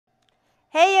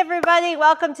Hey everybody,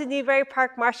 welcome to Newbury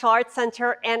Park Martial Arts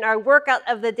Center and our workout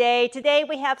of the day. Today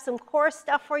we have some core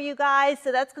stuff for you guys.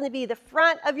 So that's going to be the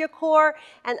front of your core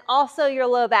and also your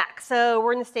low back. So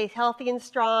we're going to stay healthy and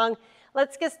strong.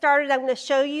 Let's get started. I'm going to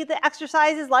show you the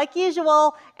exercises like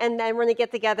usual and then we're going to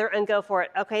get together and go for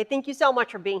it. Okay, thank you so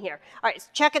much for being here. All right, so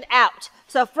check it out.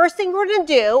 So first thing we're going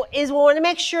to do is we want to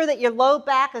make sure that your low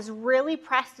back is really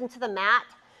pressed into the mat.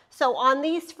 So on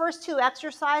these first two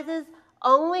exercises,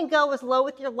 only go as low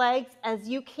with your legs as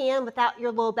you can without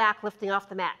your low back lifting off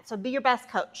the mat. So be your best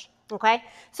coach, okay?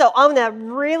 So I'm gonna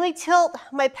really tilt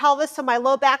my pelvis so my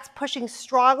low back's pushing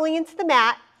strongly into the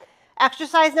mat.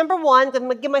 Exercise number one, I'm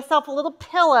gonna give myself a little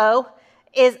pillow,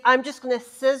 is I'm just gonna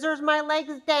scissors my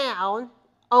legs down.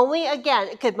 Only, again,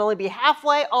 it could only be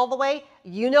halfway, all the way.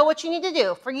 You know what you need to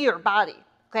do for your body,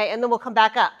 okay? And then we'll come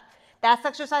back up. That's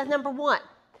exercise number one.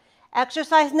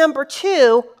 Exercise number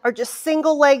two are just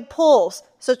single leg pulls.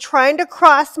 So trying to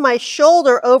cross my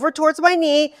shoulder over towards my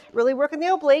knee, really working the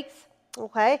obliques,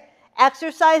 okay?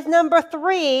 Exercise number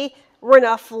three, we're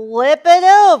gonna flip it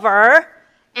over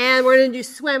and we're gonna do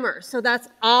swimmers. So that's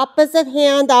opposite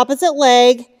hand, opposite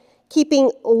leg,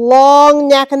 keeping long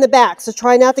neck in the back. So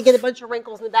try not to get a bunch of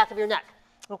wrinkles in the back of your neck,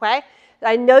 okay?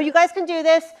 I know you guys can do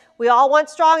this. We all want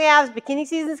strong abs, bikini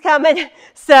season's coming.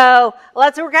 So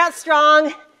let's work out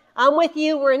strong. I'm with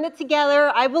you. We're in it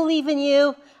together. I believe in you.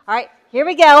 All right, here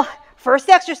we go. First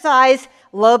exercise,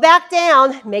 low back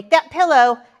down, make that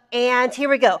pillow, and here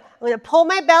we go. I'm going to pull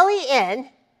my belly in,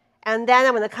 and then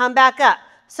I'm going to come back up.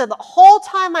 So the whole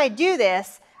time I do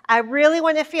this, I really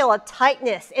want to feel a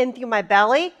tightness in through my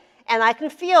belly, and I can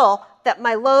feel that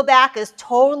my low back is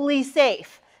totally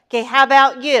safe. Okay, how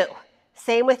about you?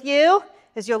 Same with you.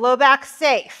 Is your low back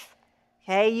safe?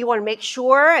 Okay, you want to make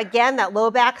sure, again, that low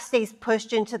back stays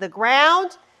pushed into the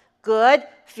ground. Good.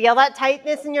 Feel that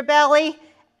tightness in your belly.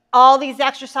 All these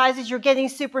exercises, you're getting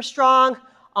super strong.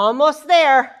 Almost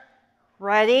there.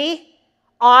 Ready?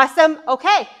 Awesome.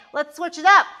 Okay, let's switch it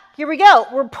up. Here we go.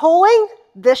 We're pulling.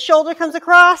 This shoulder comes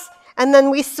across, and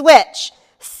then we switch.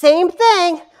 Same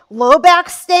thing. Low back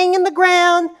staying in the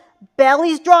ground.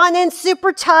 Belly's drawn in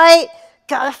super tight.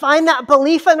 Got to find that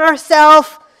belief in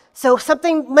ourselves. So if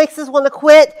something makes us want to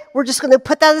quit, we're just going to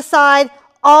put that aside.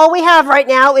 All we have right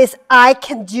now is I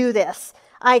can do this.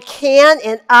 I can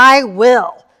and I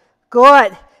will.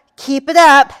 Good. Keep it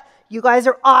up. You guys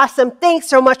are awesome. Thanks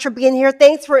so much for being here.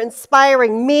 Thanks for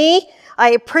inspiring me.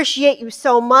 I appreciate you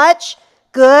so much.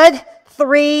 Good.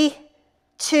 3,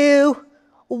 2,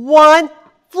 1.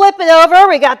 Flip it over.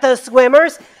 We got those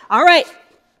swimmers. All right.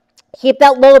 Keep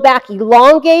that low back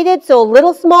elongated, so a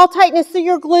little small tightness through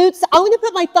your glutes. I'm going to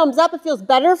put my thumbs up. It feels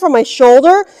better for my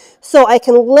shoulder, so I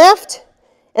can lift,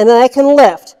 and then I can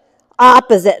lift.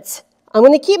 Opposites. I'm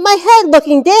going to keep my head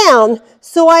looking down,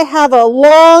 so I have a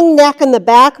long neck in the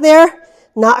back there,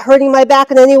 not hurting my back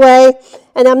in any way.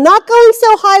 And I'm not going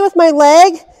so high with my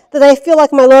leg that I feel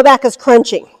like my low back is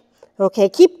crunching. Okay,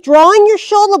 keep drawing your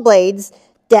shoulder blades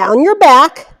down your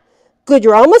back. Good,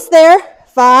 you're almost there.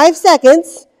 5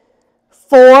 seconds.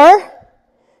 4,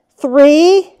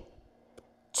 3,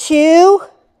 2,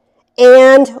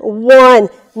 and 1.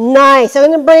 Nice. I'm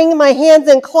going to bring my hands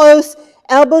in close,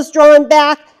 elbows drawn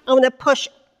back. I'm going to push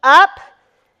up,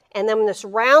 and then I'm going to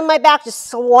round my back just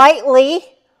slightly.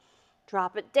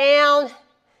 Drop it down.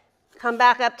 Come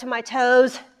back up to my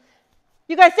toes.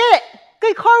 You guys did it.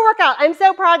 Good core workout. I'm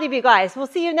so proud of you guys. We'll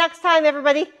see you next time,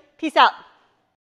 everybody. Peace out.